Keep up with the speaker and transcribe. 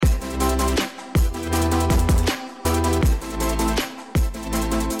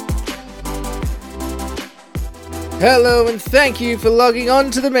Hello and thank you for logging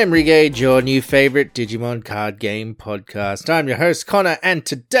on to the Memory Gauge, your new favourite Digimon card game podcast. I'm your host Connor, and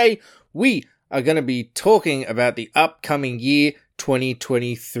today we are going to be talking about the upcoming year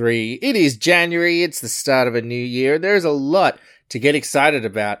 2023. It is January, it's the start of a new year, and there's a lot to get excited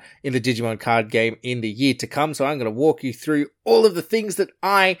about in the Digimon card game in the year to come, so I'm going to walk you through all of the things that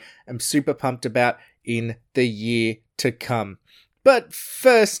I am super pumped about in the year to come. But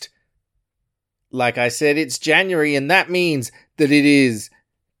first, like I said, it's January, and that means that it is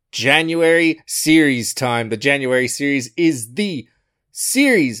January series time. The January series is the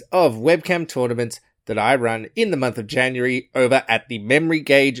series of webcam tournaments that I run in the month of January over at the Memory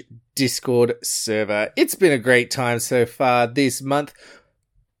Gauge Discord server. It's been a great time so far this month.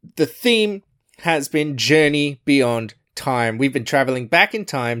 The theme has been Journey Beyond Time. We've been traveling back in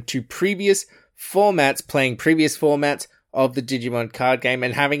time to previous formats, playing previous formats of the Digimon card game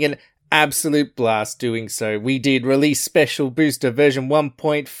and having an absolute blast doing so. We did release Special Booster version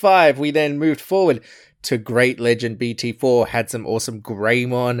 1.5. We then moved forward to Great Legend BT4, had some awesome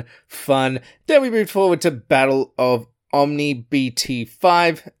Greymon fun. Then we moved forward to Battle of Omni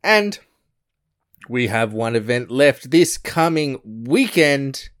BT5, and we have one event left this coming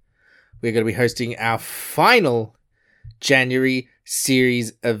weekend. We're going to be hosting our final January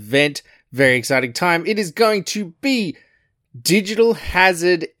series event. Very exciting time. It is going to be Digital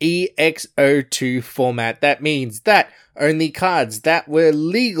Hazard EX02 format. That means that only cards that were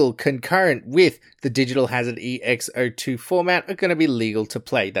legal concurrent with the Digital Hazard EX02 format are going to be legal to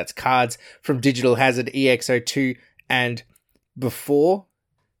play. That's cards from Digital Hazard EX02 and before.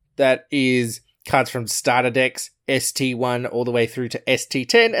 That is cards from starter decks, ST1 all the way through to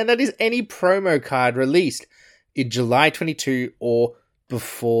ST10, and that is any promo card released in July 22 or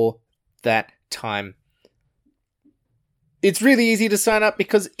before that time. It's really easy to sign up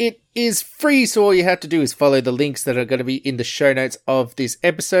because it is free, so all you have to do is follow the links that are going to be in the show notes of this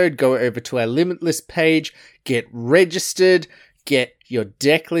episode. Go over to our Limitless page, get registered, get your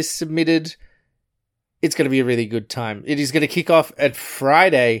deck list submitted. It's going to be a really good time. It is going to kick off on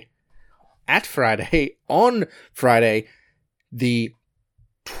Friday, the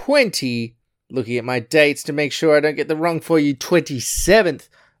looking at my dates to make sure I don't get them wrong for you, 27th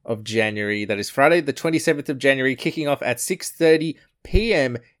of January. That is Friday, the 27th of January, kicking off at 6:30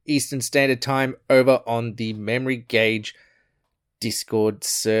 p.m. Eastern Standard Time over on the Memory Gauge Discord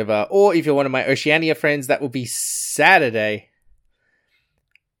server. Or if you're one of my Oceania friends, that will be Saturday,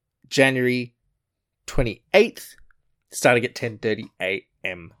 January 28th, starting at 10:30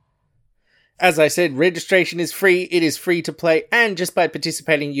 a.m. As I said, registration is free. It is free to play, and just by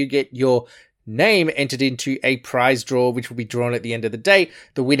participating, you get your name entered into a prize draw, which will be drawn at the end of the day.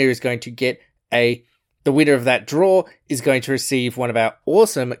 The winner is going to get the winner of that draw is going to receive one of our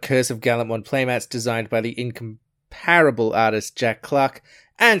awesome Curse of Gallantmon playmats designed by the incomparable artist Jack Clark.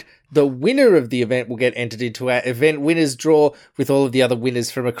 And the winner of the event will get entered into our event winners draw with all of the other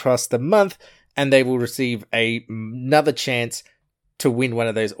winners from across the month, and they will receive another chance to win one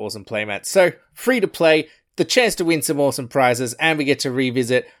of those awesome playmats. So free to play, the chance to win some awesome prizes, and we get to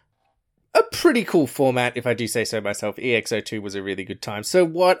revisit a pretty cool format, if I do say so myself. EX02 was a really good time. So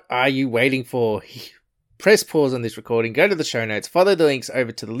what are you waiting for? Press pause on this recording, go to the show notes, follow the links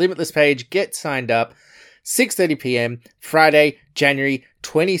over to the Limitless page, get signed up. 6:30 p.m, Friday, January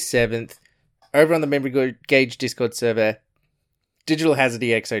 27th, over on the Memory Gauge Discord server, Digital Hazard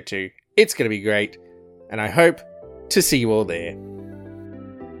EX02. It's going to be great, and I hope to see you all there.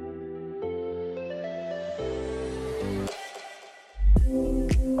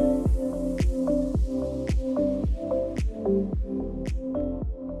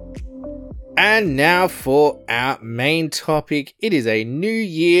 And now for our main topic. It is a new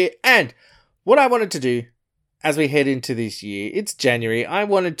year, and what I wanted to do as we head into this year, it's January, I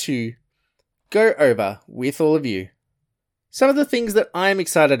wanted to go over with all of you some of the things that I'm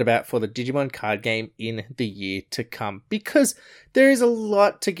excited about for the Digimon card game in the year to come, because there is a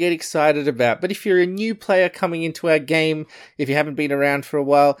lot to get excited about. But if you're a new player coming into our game, if you haven't been around for a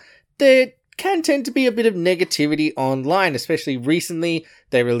while, there can tend to be a bit of negativity online, especially recently.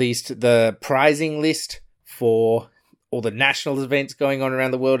 They released the prizing list for all the national events going on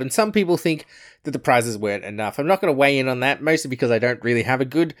around the world, and some people think that the prizes weren't enough. I'm not going to weigh in on that, mostly because I don't really have a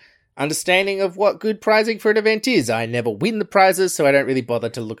good understanding of what good prizing for an event is. I never win the prizes, so I don't really bother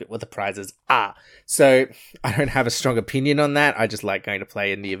to look at what the prizes are. So I don't have a strong opinion on that. I just like going to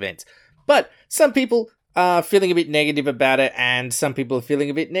play in the events. But some people are feeling a bit negative about it, and some people are feeling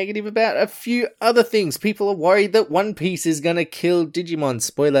a bit negative about a few other things. People are worried that One Piece is going to kill Digimon.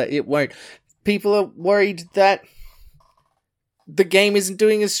 Spoiler, it won't. People are worried that the game isn't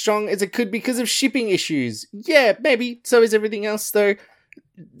doing as strong as it could because of shipping issues. Yeah, maybe. So is everything else, though.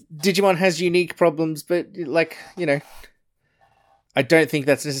 Digimon has unique problems, but, like, you know, I don't think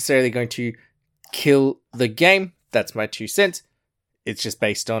that's necessarily going to kill the game. That's my 2 cents. It's just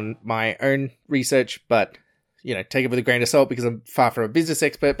based on my own research, but, you know, take it with a grain of salt because I'm far from a business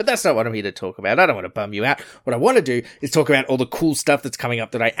expert, but that's not what I'm here to talk about. I don't want to bum you out. What I want to do is talk about all the cool stuff that's coming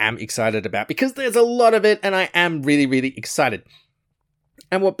up that I am excited about, because there's a lot of it and I am really, really excited.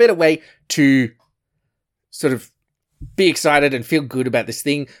 And what better way to sort of be excited and feel good about this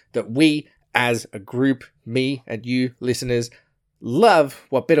thing that we as a group, me and you listeners, love,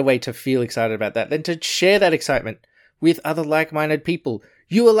 what better way to feel excited about that than to share that excitement with other like-minded people.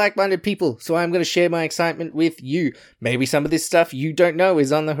 You are like-minded people, so I'm going to share my excitement with you. Maybe some of this stuff you don't know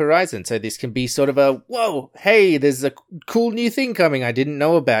is on the horizon, so this can be sort of a, whoa, hey, there's a cool new thing coming I didn't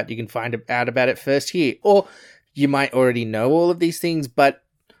know about. You can find out about it first here. Or you might already know all of these things, but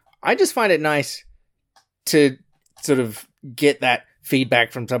I just find it nice to sort of get that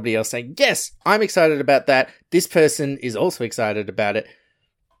feedback from somebody else saying, yes, I'm excited about that. This person is also excited about it.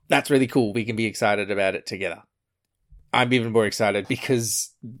 That's really cool. We can be excited about it together. I'm even more excited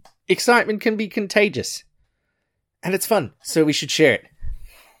because excitement can be contagious and it's fun. So we should share it.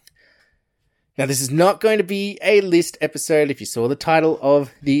 Now, this is not going to be a list episode. If you saw the title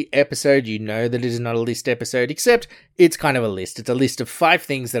of the episode, you know that it is not a list episode, except it's kind of a list. It's a list of 5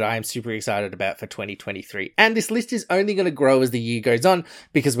 things that I am super excited about for 2023. And this list is only going to grow as the year goes on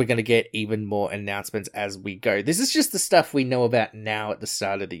because we're going to get even more announcements as we go. This is just the stuff we know about now at the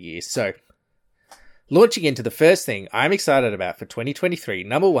start of the year. So, launching into the first thing I'm excited about for 2023,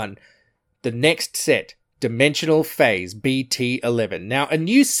 number 1, the next set. Dimensional Phase BT11. Now, a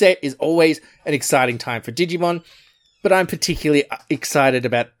new set is always an exciting time for Digimon, but I'm particularly excited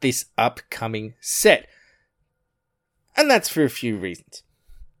about this upcoming set. And that's for a few reasons.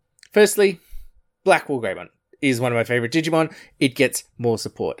 Firstly, Blackwall Greymon is one of my favorite Digimon. It gets more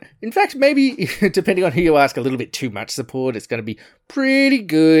support. In fact, maybe, depending on who you ask, a little bit too much support. It's going to be pretty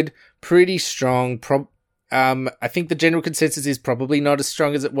good, pretty strong, I think the general consensus is probably not as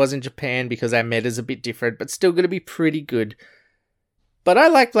strong as it was in Japan because our meta's a bit different, but still going to be pretty good. But I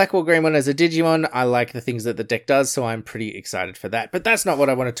like Blackwall Greymon as a Digimon. I like the things that the deck does, so I'm pretty excited for that. But that's not what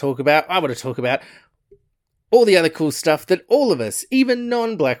I want to talk about. I want to talk about all the other cool stuff that all of us, even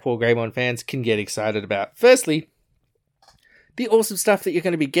non-Blackwall Greymon fans, can get excited about. Firstly, the awesome stuff that you're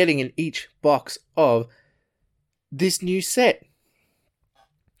going to be getting in each box of this new set.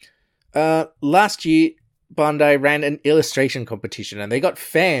 Last year, Bandai ran an illustration competition and they got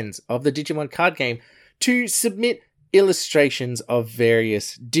fans of the Digimon card game to submit illustrations of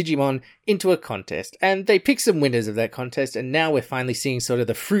various Digimon into a contest. And they picked some winners of that contest, and now we're finally seeing sort of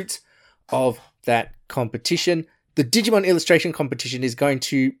the fruits of that competition. The Digimon illustration competition is going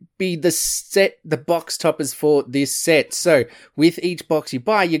to be the box toppers for this set. So with each box you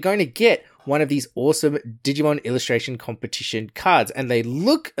buy, you're going to get one of these awesome Digimon illustration competition cards, and they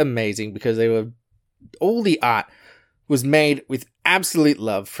look amazing because all the art was made with absolute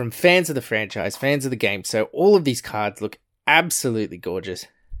love from fans of the franchise, fans of the game. So all of these cards look absolutely gorgeous.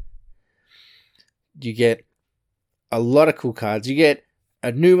 You get a lot of cool cards. You get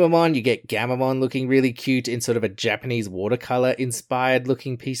a Numamon, you get Gamamon looking really cute in sort of a Japanese watercolor inspired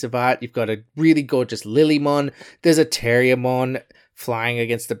looking piece of art. You've got a really gorgeous Lilymon. There's a Terriermon flying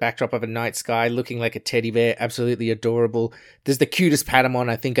against the backdrop of a night sky looking like a teddy bear, absolutely adorable. There's the cutest Patamon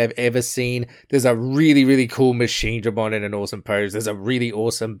I think I've ever seen. There's a really, really cool Machinedramon in an awesome pose. There's a really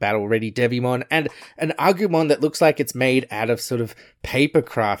awesome battle-ready Devimon, and an Agumon that looks like it's made out of sort of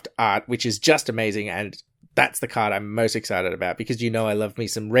papercraft art, which is just amazing, and that's the card I'm most excited about because I love me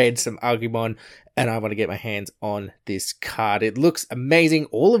some red, some Agumon, and I want to get my hands on this card. It looks amazing.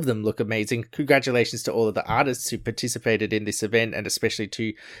 All of them look amazing. Congratulations to all of the artists who participated in this event, and especially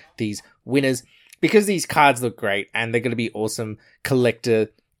to these winners, because these cards look great and they're going to be awesome collector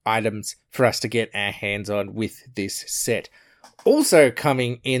items for us to get our hands on with this set. Also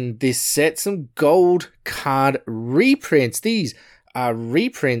coming in this set, some gold card reprints. These are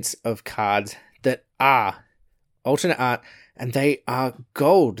reprints of cards that are alternate art, and they are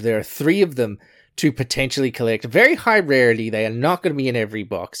gold. There are 3 of them to potentially collect. Very high rarity. They are not going to be in every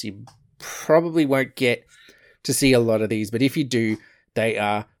box. You probably won't get to see a lot of these, but if you do, they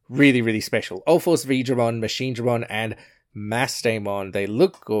are really, really special. Ulforce Veedramon, Machinedramon, and Mastamon. They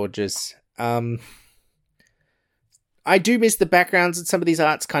look gorgeous. I do miss the backgrounds in some of these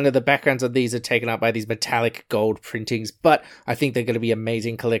arts. Kind of the backgrounds of these are taken up by these metallic gold printings, but I think they're going to be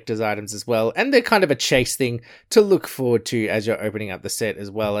amazing collector's items as well. And they're kind of a chase thing to look forward to as you're opening up the set as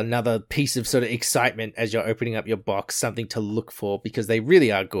well. Another piece of sort of excitement as you're opening up your box, something to look for because they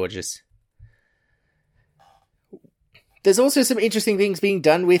really are gorgeous. There's also some interesting things being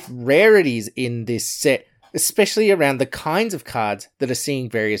done with rarities in this set, especially around the kinds of cards that are seeing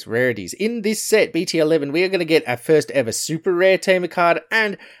various rarities. In this set, BT11, we are going to get our first ever super rare Tamer card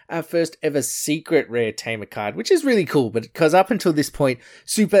and our first ever secret rare Tamer card, which is really cool, but because up until this point,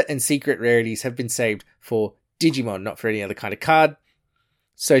 super and secret rarities have been saved for Digimon, not for any other kind of card.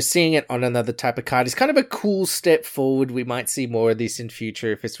 So seeing it on another type of card is kind of a cool step forward. We might see more of this in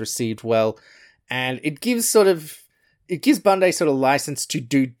future if it's received well. And it gives Bandai sort of license to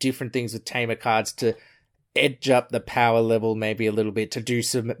do different things with Tamer cards to edge up the power level maybe a little bit, to do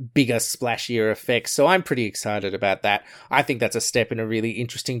some bigger, splashier effects. So I'm pretty excited about that. I think that's a step in a really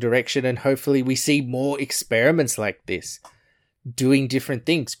interesting direction, and hopefully we see more experiments like this, doing different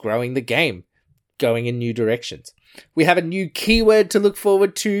things, growing the game, going in new directions. We have a new keyword to look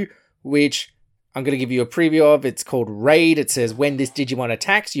forward to, which I'm going to give you a preview of. It's called Raid. It says, when this Digimon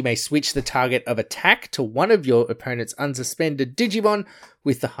attacks, you may switch the target of attack to one of your opponent's unsuspended Digimon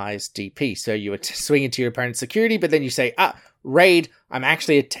with the highest DP. So you swing into your opponent's security, but then you say, Raid, I'm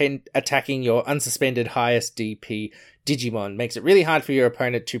actually attacking your unsuspended highest DP Digimon. Makes it really hard for your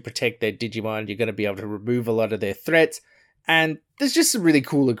opponent to protect their Digimon. You're going to be able to remove a lot of their threats. And there's just some really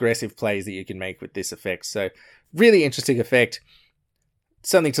cool aggressive plays that you can make with this effect. So really interesting effect.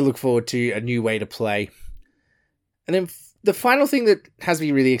 Something to look forward to, a new way to play. And then the final thing that has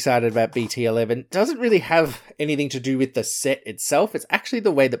me really excited about BT11 doesn't really have anything to do with the set itself. It's actually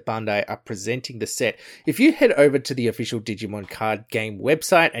the way that Bandai are presenting the set. If you head over to the official Digimon card game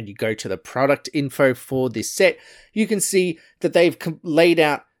website and you go to the product info for this set, you can see that they've laid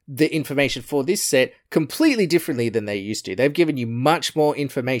out the information for this set completely differently than they used to. They've given you much more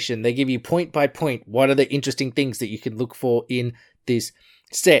information. They give you point by point what are the interesting things that you can look for in this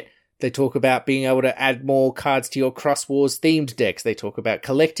set. They talk about being able to add more cards to your Cross Wars themed decks. They talk about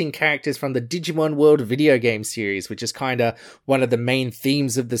collecting characters from the Digimon World video game series, which is kind of one of the main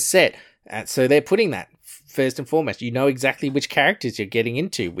themes of the set. So they're putting that first and foremost. You know exactly which characters you're getting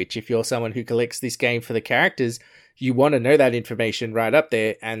into, which if you're someone who collects this game for the characters, you want to know that information right up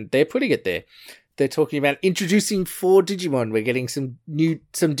there, and they're putting it there. They're talking about introducing 4 Digimon. We're getting some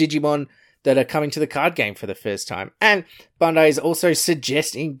Digimon that are coming to the card game for the first time. And Bandai is also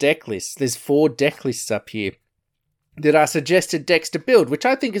suggesting deck lists. There's 4 deck lists up here that are suggested decks to build, which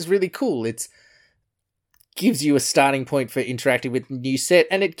I think is really cool. It gives you a starting point for interacting with the new set,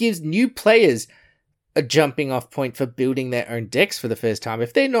 and it gives new players a jumping off point for building their own decks for the first time.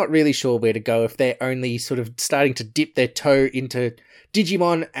 If they're not really sure where to go, if they're only sort of starting to dip their toe into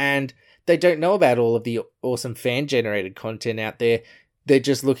Digimon and they don't know about all of the awesome fan-generated content out there, they're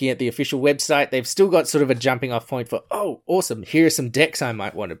just looking at the official website. They've still got sort of a jumping off point for, oh, awesome, here are some decks I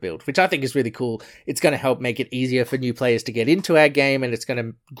might want to build, which I think is really cool. It's going to help make it easier for new players to get into our game, and it's going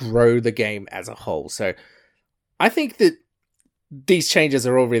to grow the game as a whole. So I think that these changes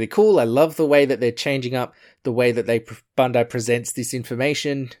are all really cool. I love the way that they're changing up the way that Bandai presents this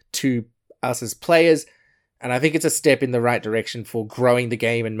information to us as players. And I think it's a step in the right direction for growing the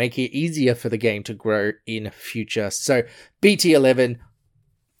game and making it easier for the game to grow in future. So BT11,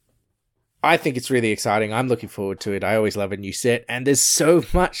 I think it's really exciting. I'm looking forward to it. I always love a new set, and there's so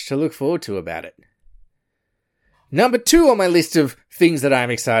much to look forward to about it. Number 2 on my list of things that I'm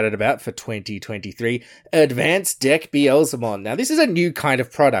excited about for 2023, Advanced Deck Beelzemon. Now, this is a new kind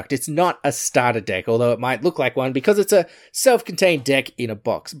of product. It's not a starter deck, although it might look like one because it's a self-contained deck in a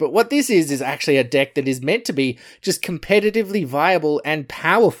box. But what this is actually a deck that is meant to be just competitively viable and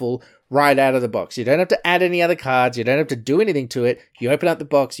powerful right out of the box. You don't have to add any other cards. You don't have to do anything to it. You open up the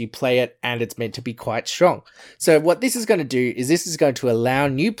box, you play it, and it's meant to be quite strong. So what this is going to do is this is going to allow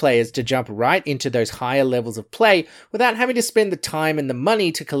new players to jump right into those higher levels of play without having to spend the time and the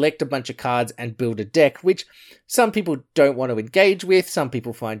money to collect a bunch of cards and build a deck, which some people don't want to engage with, some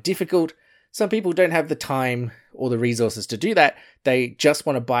people find difficult. Some people don't have the time or the resources to do that. They just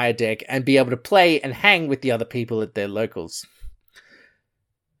want to buy a deck and be able to play and hang with the other people at their locals.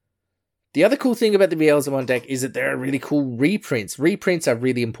 The other cool thing about the Beelzemon deck is that there are really cool reprints. Reprints are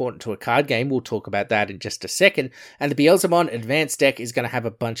really important to a card game. We'll talk about that in just a second. And the Beelzemon Advanced deck is going to have a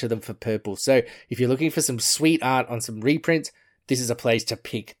bunch of them for purple. So if you're looking for some sweet art on some reprints, this is a place to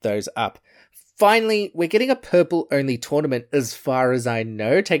pick those up. Finally, we're getting a purple-only tournament as far as I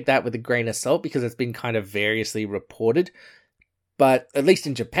know. Take that with a grain of salt because it's been kind of variously reported. But at least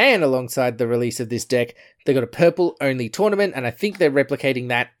in Japan, alongside the release of this deck, they got a purple-only tournament, and I think they're replicating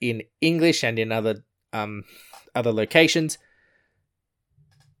that in English and in other locations.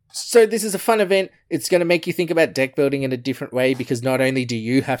 So this is a fun event. It's going to make you think about deck building in a different way, because not only do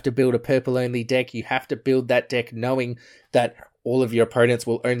you have to build a purple-only deck, you have to build that deck knowing that all of your opponents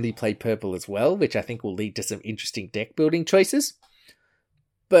will only play purple as well, which I think will lead to some interesting deck building choices.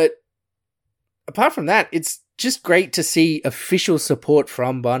 But apart from that, it's just great to see official support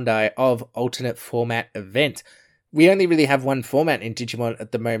from Bandai of alternate format event. We only really have one format in Digimon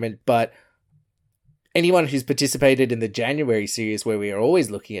at the moment, but anyone who's participated in the January series, where we are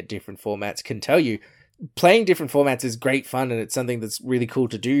always looking at different formats, can tell you playing different formats is great fun, and it's something that's really cool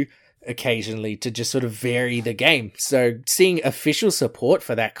to do occasionally to just sort of vary the game. So seeing official support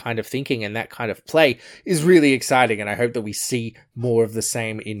for that kind of thinking and that kind of play is really exciting, and I hope that we see more of the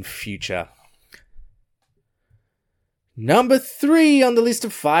same in future. Number 3 on the list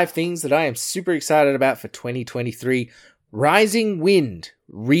of 5 things that I am super excited about for 2023, Rising Wind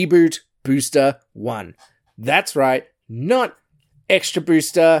Reboot Booster 1. That's right, not Extra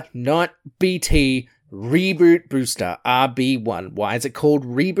Booster, not BT, Reboot Booster, RB1. Why is it called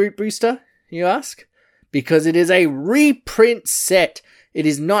Reboot Booster, you ask? Because it is a reprint set. It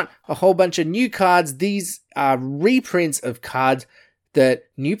is not a whole bunch of new cards. These are reprints of cards that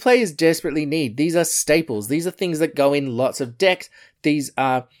new players desperately need. These are staples. These are things that go in lots of decks. These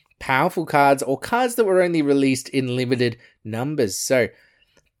are powerful cards, or cards that were only released in limited numbers. So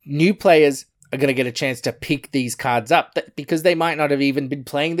new players are going to get a chance to pick these cards up because they might not have even been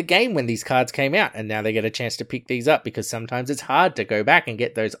playing the game when these cards came out, and now they get a chance to pick these up because sometimes it's hard to go back and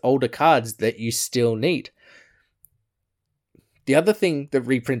get those older cards that you still need. The other thing that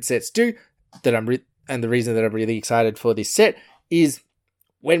reprint sets do, and the reason that I'm really excited for this set, is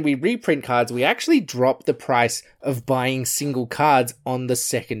when we reprint cards, we actually drop the price of buying single cards on the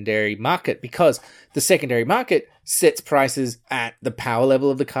secondary market, because the secondary market sets prices at the power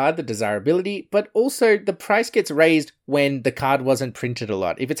level of the card, the desirability, but also the price gets raised when the card wasn't printed a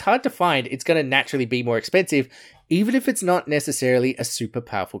lot. If it's hard to find, it's going to naturally be more expensive, even if it's not necessarily a super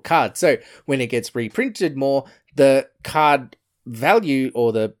powerful card. So when it gets reprinted more, the card value,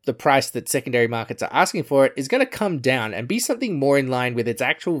 or the price that secondary markets are asking for it, is going to come down and be something more in line with its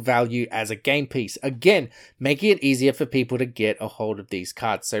actual value as a game piece. Again, making it easier for people to get a hold of these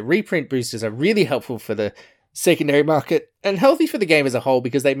cards. So reprint boosters are really helpful for the secondary market and healthy for the game as a whole,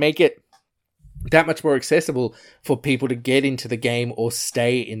 because they make it that much more accessible for people to get into the game or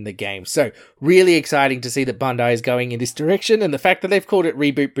stay in the game. So really exciting to see that Bandai is going in this direction, and the fact that they've called it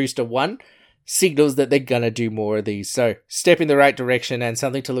Reboot Booster 1 signals that they're going to do more of these. So step in the right direction, and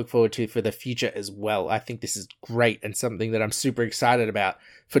something to look forward to for the future as well. I think this is great and something that I'm super excited about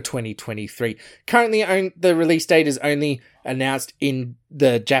for 2023. Currently, the release date is only announced in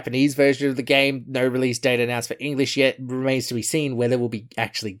the Japanese version of the game. No release date announced for English yet. Remains to be seen whether we'll be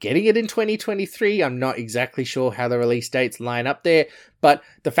actually getting it in 2023. I'm not exactly sure how the release dates line up there, but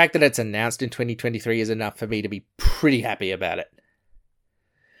the fact that it's announced in 2023 is enough for me to be pretty happy about it.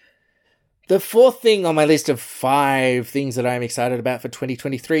 The 4th thing on my list of 5 things that I'm excited about for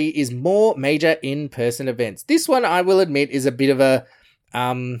 2023 is more major in-person events. This one, I will admit, is a bit of a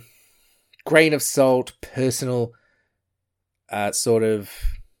grain of salt, personal sort of...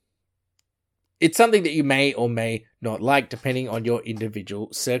 It's something that you may or may not like, depending on your individual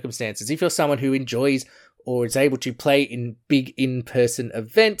circumstances. If you're someone who enjoys or is able to play in big in-person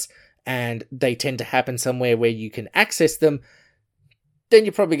events, and they tend to happen somewhere where you can access them, then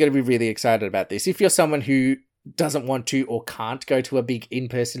you're probably going to be really excited about this. If you're someone who doesn't want to or can't go to a big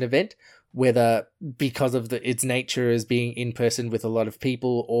in-person event, whether because of its nature as being in-person with a lot of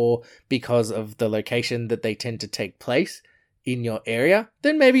people, or because of the location that they tend to take place in your area,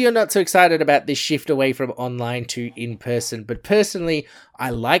 then maybe you're not so excited about this shift away from online to in-person. But personally,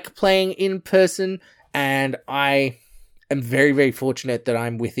 I like playing in-person, and I am very, very fortunate that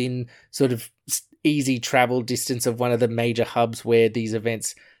I'm within sort of easy travel distance of one of the major hubs where these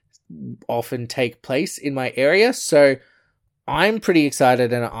events often take place in my area. So I'm pretty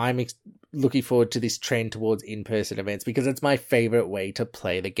excited, and I'm looking forward to this trend towards in-person events, because it's my favorite way to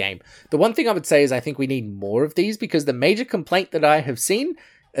play the game. The one thing I would say is I think we need more of these, because the major complaint that I have seen,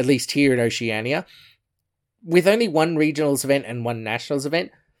 at least here in Oceania, with only one regionals event and one nationals event,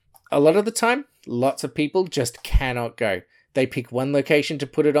 a lot of the time, lots of people just cannot go. They pick one location to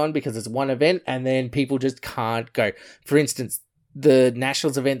put it on because it's one event, and then people just can't go. For instance, the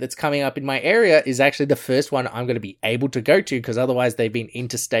Nationals event that's coming up in my area is actually the first one I'm going to be able to go to, because otherwise they've been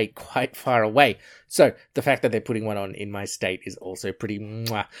interstate quite far away. So the fact that they're putting one on in my state is also pretty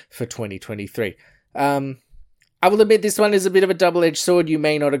mwah for 2023. I will admit this one is a bit of a double-edged sword. You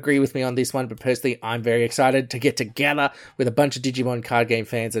may not agree with me on this one, but personally, I'm very excited to get together with a bunch of Digimon card game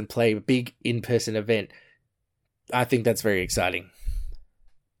fans and play a big in-person event. I think that's very exciting.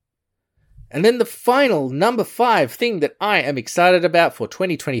 And then the final, number 5 thing that I am excited about for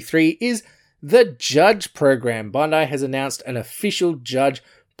 2023 is the Judge Program. Bandai has announced an official Judge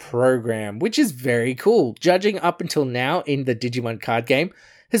Program, which is very cool. Judging up until now in the Digimon card game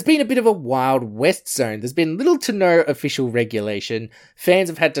has been a bit of a Wild West zone. There's been little to no official regulation. Fans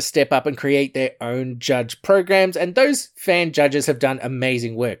have had to step up and create their own judge programs, and those fan judges have done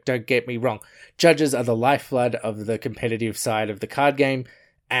amazing work. Don't get me wrong. Judges are the lifeblood of the competitive side of the card game,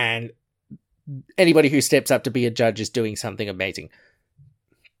 and anybody who steps up to be a judge is doing something amazing.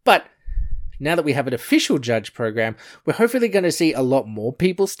 But now that we have an official judge program, we're hopefully going to see a lot more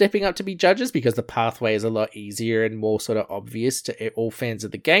people stepping up to be judges because the pathway is a lot easier and more sort of obvious to all fans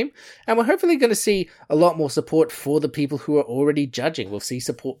of the game. And we're hopefully going to see a lot more support for the people who are already judging. We'll see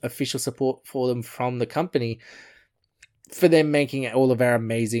official support for them from the company for them making all of our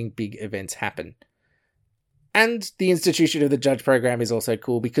amazing big events happen. And the institution of the judge program is also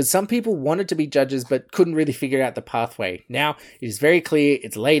cool because some people wanted to be judges but couldn't really figure out the pathway. Now it is very clear,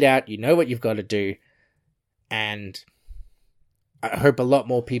 it's laid out, you know what you've got to do, and I hope a lot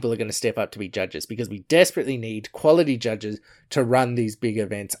more people are going to step up to be judges because we desperately need quality judges to run these big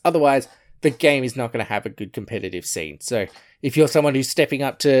events. Otherwise, the game is not going to have a good competitive scene. So if you're someone who's stepping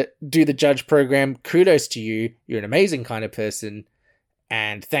up to do the judge program, kudos to you. You're an amazing kind of person.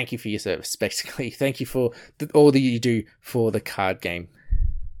 And thank you for your service, basically. Thank you for all that you do for the card game.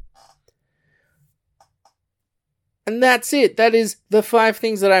 And that's it. That is the 5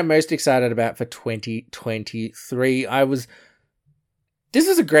 things that I'm most excited about for 2023. This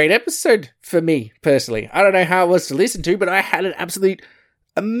was a great episode for me, personally. I don't know how it was to listen to, but I had an absolute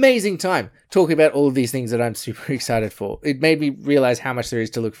amazing time talking about all of these things that I'm super excited for. It made me realize how much there is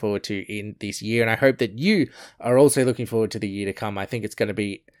to look forward to in this year, and I hope that you are also looking forward to the year to come. I think it's going to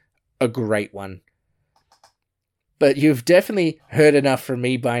be a great one. But you've definitely heard enough from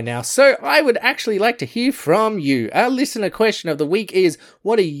me by now, so I would actually like to hear from you. Our listener question of the week is,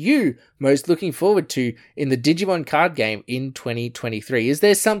 what are you most looking forward to in the Digimon card game in 2023? Is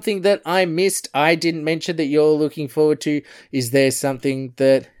there something that I missed, I didn't mention that you're looking forward to? Is there something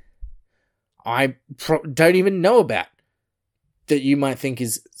that I don't even know about that you might think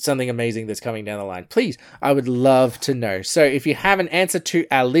is something amazing that's coming down the line? Please, I would love to know. So if you have an answer to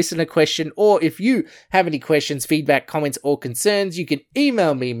our listener question, or if you have any questions, feedback, comments, or concerns, you can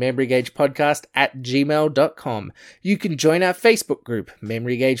email me, memorygagepodcast@gmail.com. You can join our Facebook group,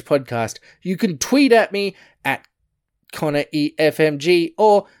 Memory Gauge Podcast. You can tweet at me at Connor EFMG,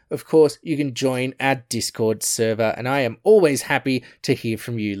 or of course you can join our Discord server, and I am always happy to hear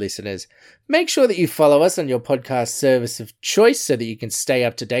from you listeners. Make sure that you follow us on your podcast service of choice so that you can stay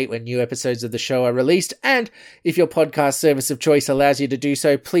up to date when new episodes of the show are released, and if your podcast service of choice allows you to do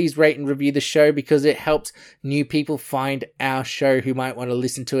so, please rate and review the show because it helps new people find our show who might want to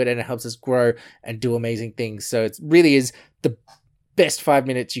listen to it, and it helps us grow and do amazing things. So it really is the best 5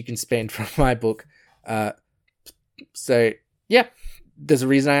 minutes you can spend from my book. So yeah, there's a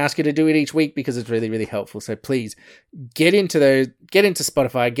reason I ask you to do it each week because it's really, really helpful. So please get into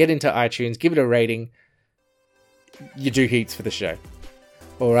Spotify, get into iTunes, give it a rating. You do heaps for the show.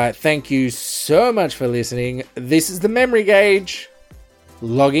 All right. Thank you so much for listening. This is the Memory Gauge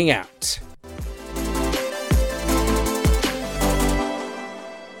logging out.